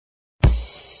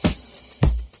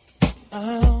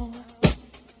Oh,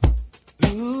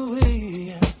 ooh,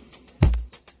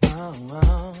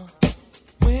 oh.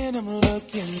 When I'm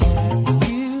looking at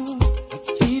you, I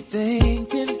keep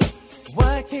thinking,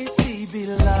 why can't she be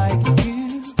like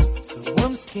you? So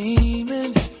I'm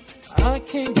scheming, I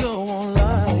can't go on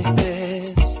like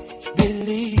this.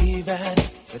 Believe that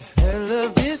her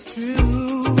love is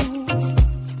true.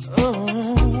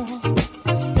 Oh,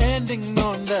 standing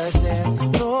on the dance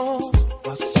floor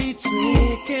while she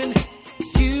tricking.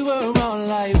 You are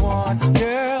all I want,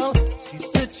 girl.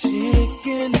 She's a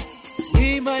chicken.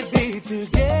 We might be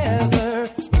together,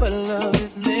 but love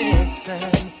is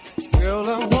missing. Girl,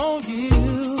 I want you.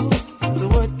 So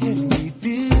what can we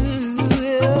do?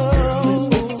 Girl,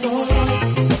 if it's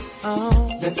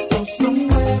alright, let's go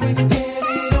somewhere and get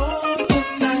it on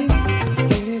tonight. Let's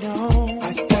get it on.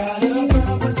 I got a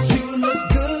girl, but you look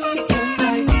good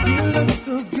tonight. You look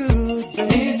so good,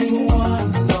 baby. It's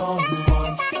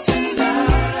one-on-one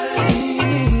tonight.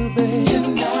 You, baby.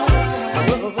 Tonight.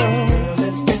 Oh, girl,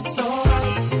 if it's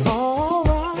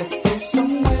alright, let's go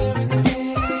somewhere and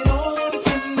get it on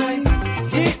tonight.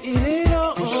 Get it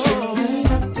on. You shouldn't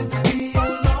have to be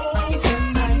alone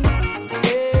tonight.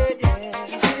 Yeah.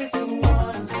 It's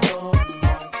one-on-one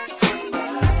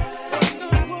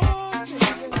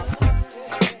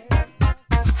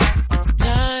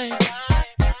time.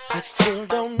 I still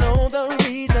don't know the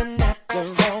reason after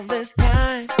all this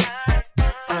time.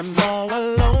 I'm all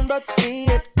alone, but see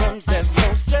it comes as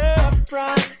no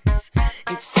surprise.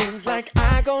 It seems like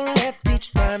I go left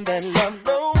each time that love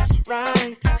goes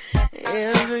right.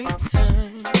 Every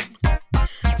time,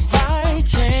 by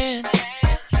chance,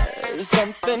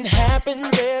 something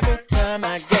happens every time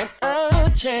I get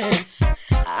a chance.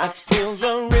 I feel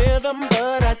the rhythm,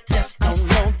 but I just don't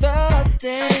know the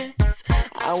dance.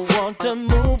 I want to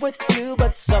move with you,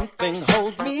 but something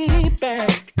holds me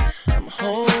back. I'm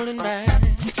holding back,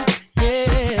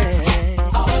 yeah.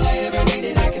 All I ever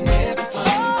needed, I can never find.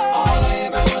 All I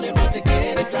ever wanted was to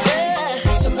get it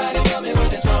right. Somebody tell me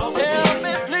what is wrong with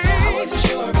me. I wasn't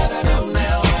sure, but I know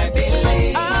now. I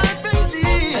believe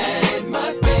that it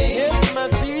must be.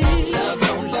 Love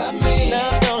don't love me.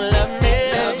 Love don't love me.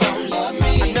 Love don't love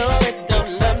me. I know it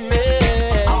don't love me.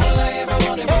 All I ever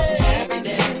wanted was some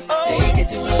happiness. Take it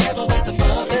to a level that's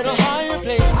above the little higher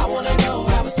place. I wanna know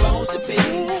how it's supposed to be.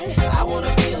 I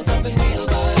wanna feel something real,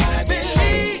 but I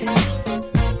believe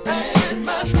that it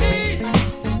must be.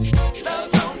 Love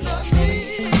don't love me.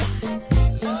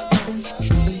 Love don't love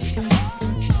me.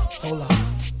 Hold on.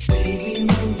 Baby,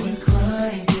 you were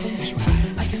crying.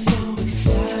 I get so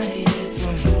excited.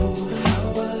 Oh, how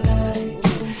I like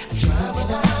it. I try, but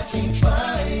I can't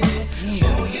find it.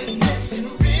 Oh, you're dancing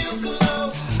real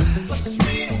close, but it's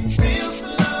real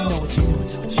slow. You know what you're doing,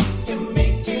 don't you? You're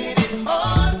making it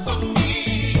hard for me.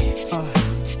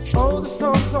 Oh, the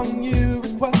song's on you.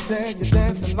 Requested you're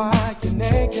dancing like you're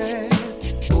naked.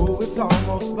 Oh, it's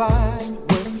almost like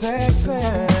we're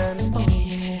sexing. Oh,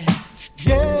 yeah.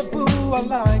 Yeah, boo, I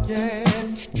like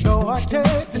it. No, I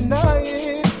can't deny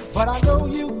it. But I know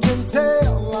you can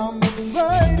tell I'm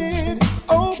excited.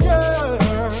 Oh,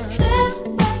 girl. Step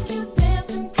back, you're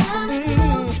dancing kind of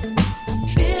close.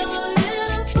 Feel a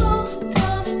little pull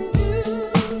coming through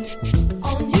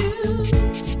on you.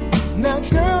 Now,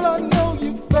 girl, I know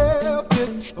you felt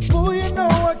it. But boo, you know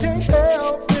I can't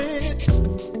help it.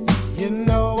 You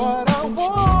know what I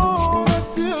wanna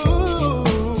do.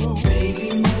 Baby,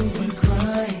 you were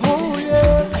crying. Oh,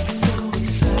 yeah. I get so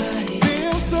excited. Feel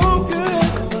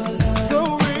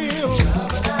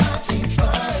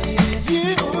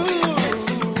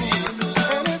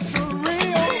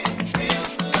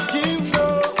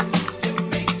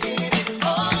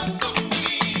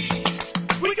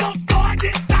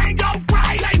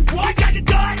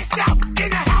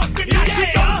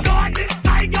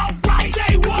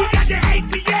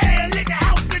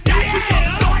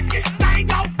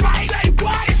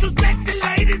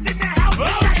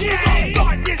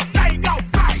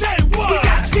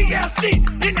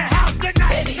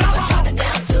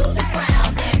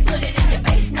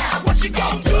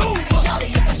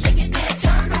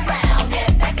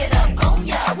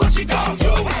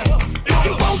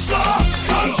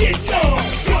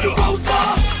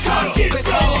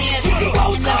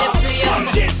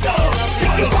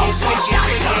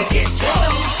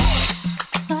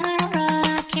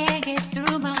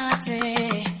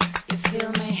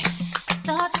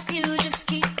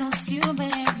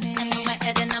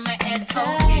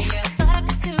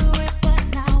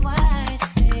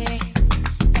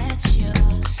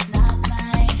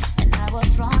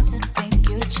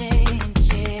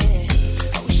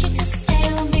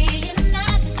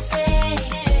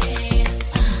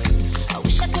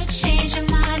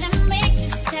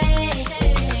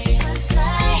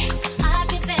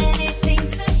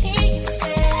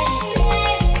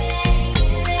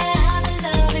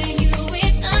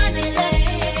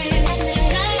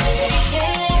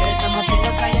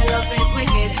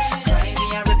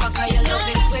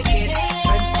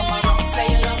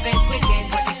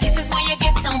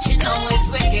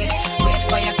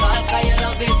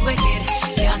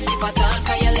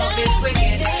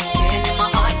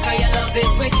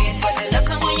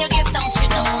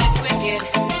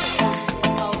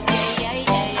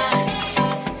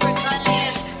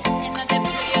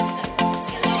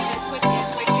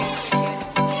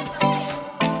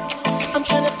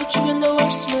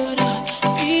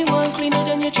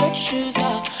shoes,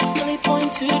 really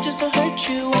point to just to hurt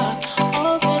you,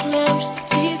 all red lamps just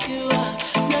to tease you,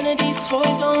 none of these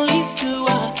toys on lease to,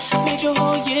 made your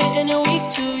whole year in a week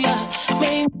too,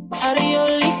 made out of your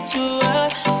league too,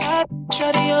 side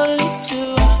out of your league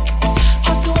too,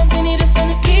 house so empty, need a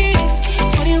centerpiece,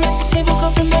 20 racks the table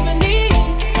come from ebony,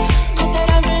 cut that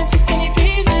ivory into skinny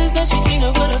pieces, now she clean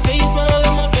up with her face, but I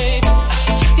love my baby,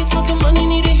 you talking money,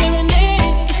 need a hearing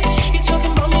aid, you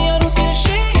talking about me, I don't see the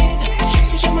shade,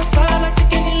 switch on my side, I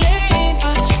take any lane,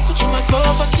 switch on my car,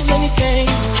 I kill anything,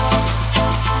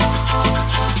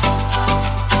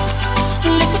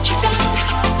 look what you got,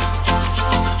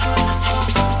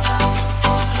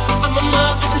 I'm a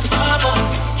mob with the slobber,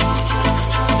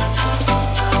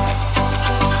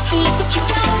 look what you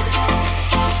got,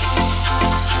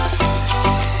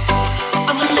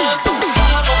 I'm a mob with the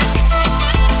slobber,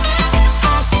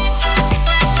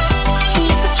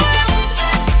 look what you got,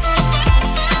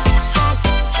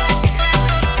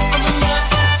 I'm a mob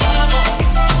with the slobber,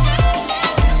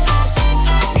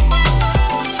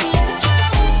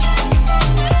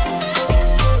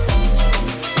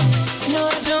 no, I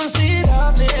don't see it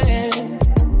often,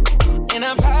 and I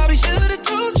probably should've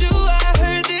told you I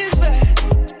heard this bad.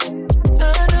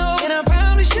 I know, and I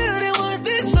probably shouldn't want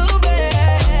this so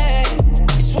bad.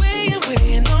 It's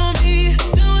weighing on me.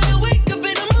 Don't wanna wake up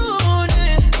in the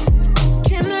morning.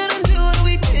 Can't let undo what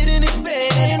we didn't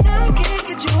expect, and I can't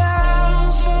get you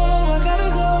out, so I gotta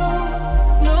go.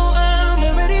 No, I'm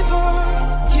not ready for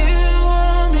you.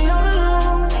 Want me all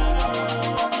alone.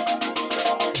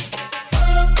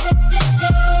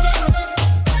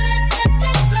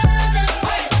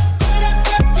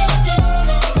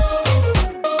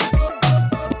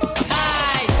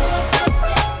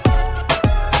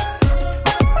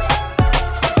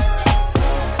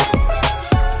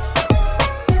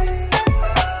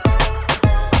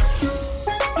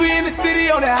 We in the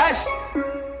city on that hash,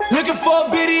 looking for a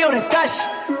biddy on that dash.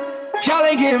 Y'all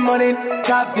ain't getting money,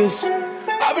 cop this.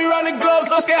 I be round the globe,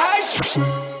 don't say hash.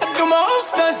 I do my own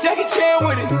stunts, Jackie Chan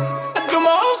with it. I do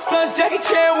my own stunts, Jackie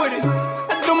Chan with it.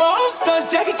 I do my own stunts,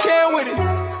 Jackie Chan with it.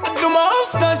 I do my own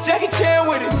stunts, Jackie Chan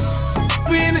with it.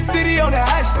 We in the city on that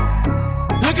hash,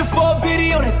 looking for a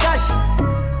biddy on that dash.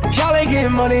 Y'all ain't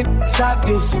getting money, stop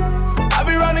this. I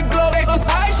be round the globe, don't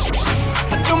say hash.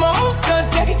 I do my own stunts,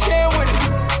 Jackie Chan with it.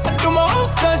 I do my own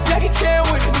stunts, Jackie Chan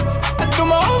with it. I do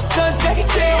my own stunts, Jackie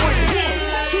Chan with it.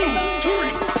 1, 2,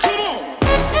 3, come on.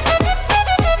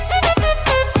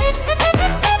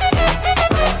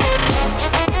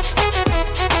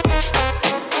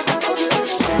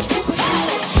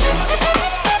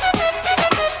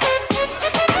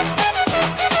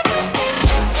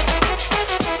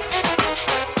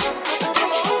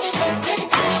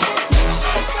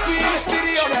 We in the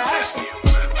city on the hash,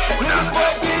 looking for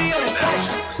a biddy on the dash.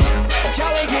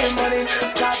 Y'all ain't getting money,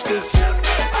 got this.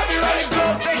 I be running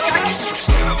globe, say cash.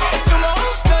 Do my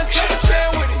own stunts, Jackie Chan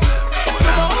with it.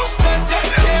 Do my own stunts,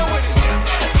 Jackie Chan with it.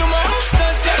 Do my own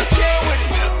stunts, Jackie Chan with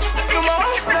it. Do my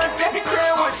own stunts, Jackie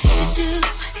Chan with it. What would you do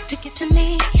to get to me?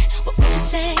 What would you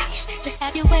say to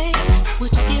have your way?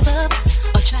 Would you give up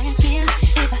or try again?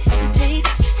 If I hesitate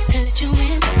to let you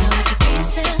in, or would you be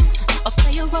yourself or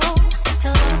play a role?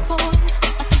 Tell the boys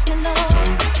I think you love.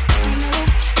 Say no,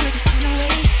 would you turn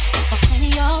away or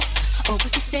plenty off, or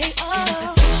would you stay up? And if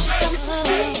at first you don't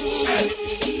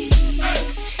succeed,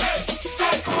 get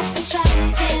yourself off and try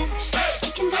again.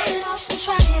 You can dust it off and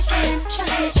try again, try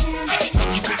again. And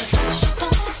if at first you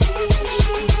don't succeed,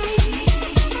 you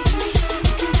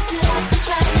can dust it off and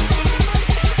try again.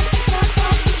 Yourself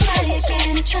off and try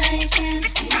again, try again.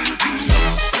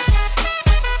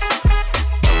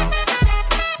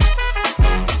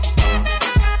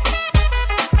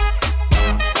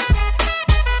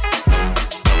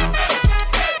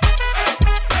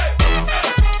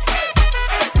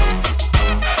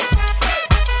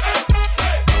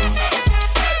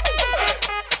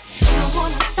 Don't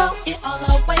wanna throw it all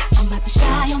away. I might be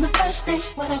shy on the first day.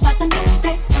 What about the next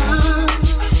day?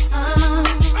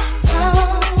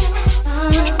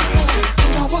 Say you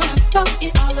don't wanna throw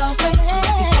it all away.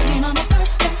 You're hanging on the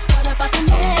first day. What about the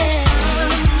next day?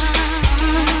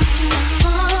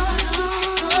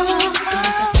 And if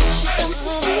at first you don't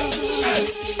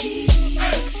succeed,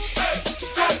 get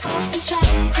yourself off and try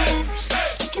again.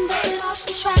 You can dust it off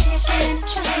and try again,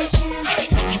 try again.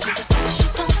 And if at first you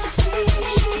don't succeed,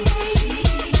 you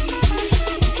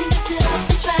can dust it off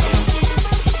and try again.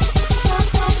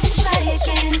 Yourself off and try again.